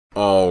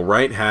All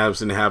right,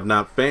 haves and have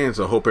not fans,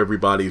 I hope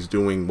everybody's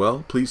doing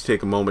well. Please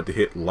take a moment to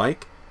hit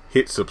like,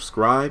 hit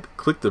subscribe,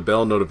 click the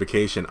bell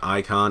notification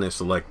icon and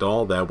select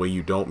all. That way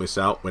you don't miss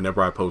out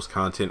whenever I post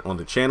content on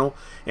the channel.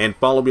 And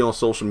follow me on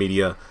social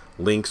media.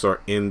 Links are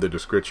in the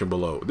description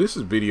below. This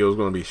video is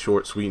going to be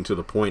short, sweet, and to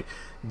the point.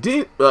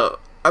 Benny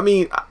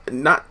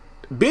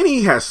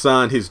has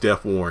signed his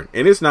death warrant,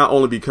 and it's not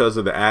only because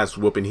of the ass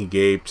whooping he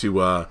gave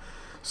to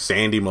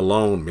Sandy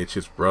Malone,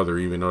 Mitch's brother,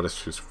 even though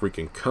that's his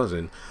freaking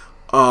cousin.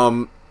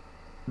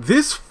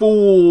 This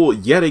fool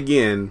yet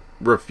again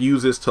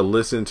refuses to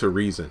listen to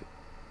reason.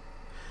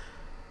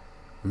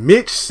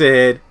 Mitch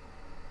said,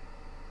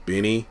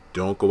 Benny,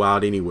 don't go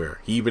out anywhere.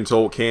 He even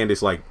told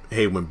Candace, like,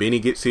 hey, when Benny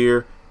gets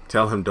here,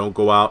 tell him don't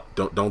go out,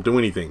 don't do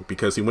anything,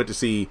 because he went to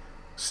see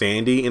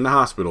Sandy in the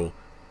hospital,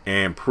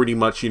 and pretty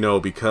much, you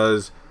know,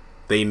 because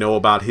they know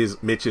about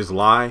Mitch's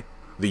lie,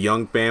 the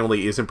young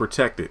family isn't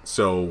protected,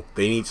 so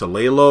they need to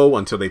lay low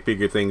until they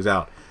figure things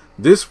out.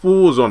 This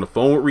fool is on the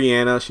phone with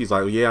Rihanna. She's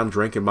like, yeah, I'm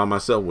drinking by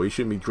myself. Well, you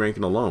shouldn't be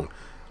drinking alone.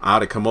 I ought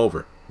to come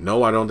over.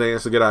 No, I don't think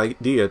that's a good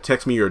idea.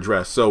 Text me your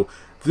address. So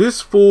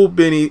this fool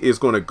Benny is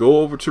going to go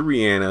over to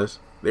Rihanna's.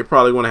 They're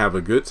probably going to have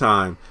a good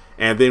time.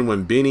 And then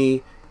when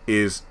Benny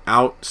is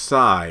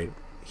outside,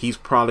 he's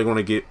probably going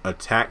to get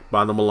attacked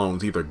by the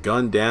Malones, either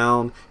gunned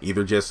down,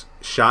 either just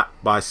shot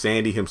by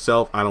Sandy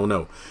himself. I don't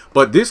know.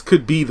 But this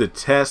could be the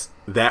test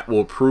that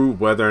will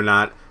prove whether or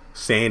not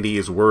Sandy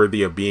is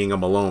worthy of being a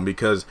Malone,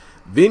 because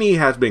Vinny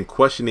has been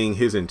questioning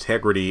his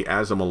integrity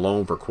as a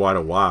Malone for quite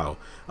a while,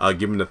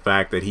 given the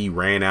fact that he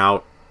ran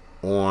out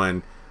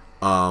on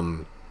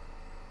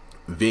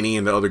Vinny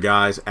and the other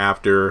guys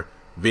after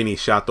Vinny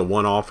shot the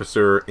one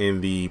officer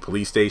in the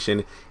police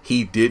station.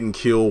 He didn't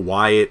kill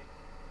Wyatt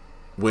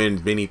when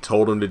Vinny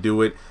told him to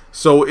do it.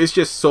 So it's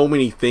just so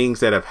many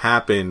things that have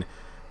happened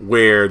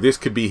where this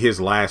could be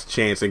his last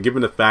chance. And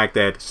given the fact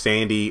that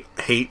Sandy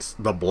hates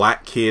the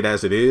black kid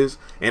as it is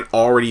and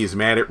already is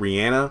mad at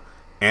Rihanna,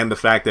 and the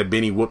fact that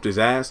Benny whooped his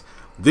ass,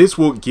 this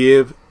will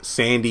give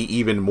Sandy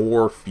even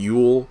more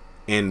fuel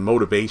and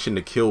motivation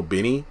to kill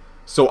Benny.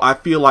 So I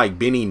feel like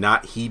Benny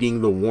not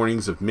heeding the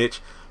warnings of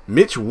Mitch.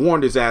 Mitch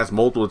warned his ass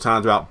multiple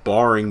times about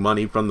borrowing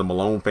money from the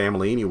Malone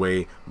family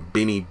anyway.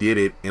 Benny did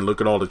it, and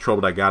look at all the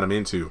trouble that got him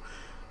into.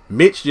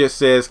 Mitch just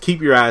says, keep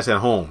your ass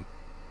at home.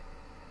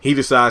 He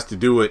decides to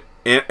do it.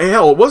 And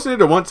hell, wasn't it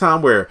the one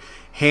time where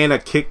Hannah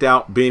kicked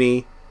out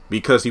Benny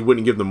because he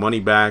wouldn't give the money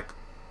back?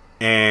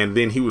 And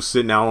then he was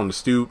sitting out on the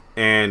stoop,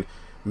 and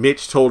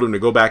Mitch told him to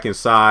go back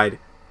inside,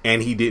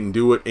 and he didn't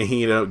do it, and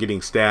he ended up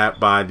getting stabbed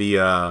by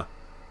the,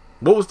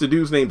 what was the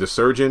dude's name? The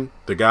surgeon?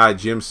 The guy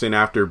Jim sent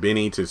after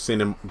Benny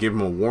to give him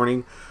a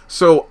warning.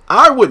 So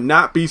I would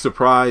not be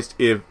surprised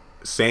if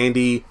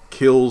Sandy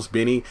kills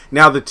Benny.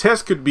 Now, the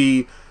test could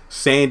be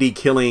Sandy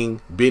killing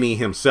Benny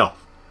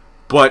himself.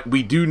 But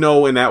we do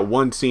know in that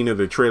one scene of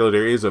the trailer,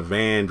 there is a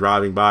van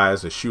driving by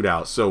as a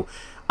shootout. So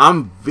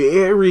I'm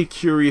very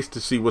curious to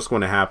see what's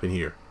going to happen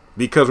here.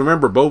 Because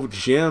remember,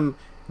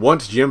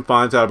 once Jim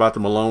finds out about the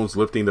Malones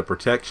lifting the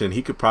protection,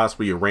 he could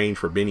possibly arrange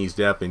for Benny's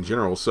death in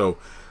general. So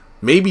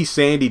maybe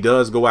Sandy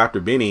does go after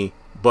Benny,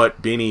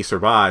 but Benny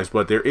survives.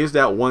 But there is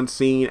that one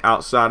scene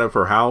outside of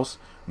her house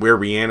where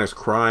Rihanna's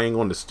crying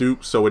on the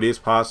stoop. So it is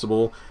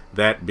possible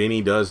that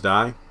Benny does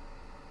die.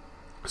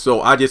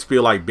 So I just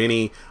feel like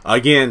Benny,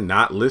 again,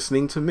 not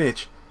listening to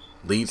Mitch,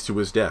 leads to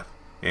his death.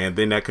 And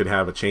then that could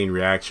have a chain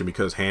reaction,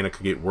 because Hannah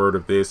could get word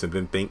of this and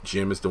then think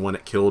Jim is the one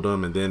that killed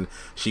him. And then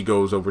she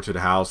goes over to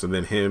the house, and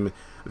then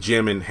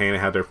Jim and Hannah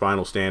have their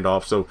final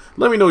standoff. So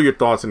let me know your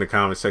thoughts in the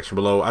comment section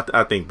below.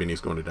 I think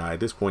Benny's going to die. At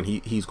this point,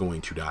 he's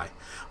going to die.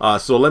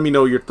 So let me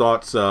know your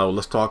thoughts.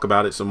 Let's talk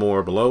about it some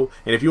more below.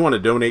 And if you want to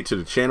donate to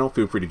the channel,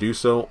 feel free to do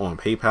so on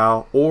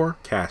PayPal or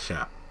Cash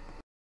App.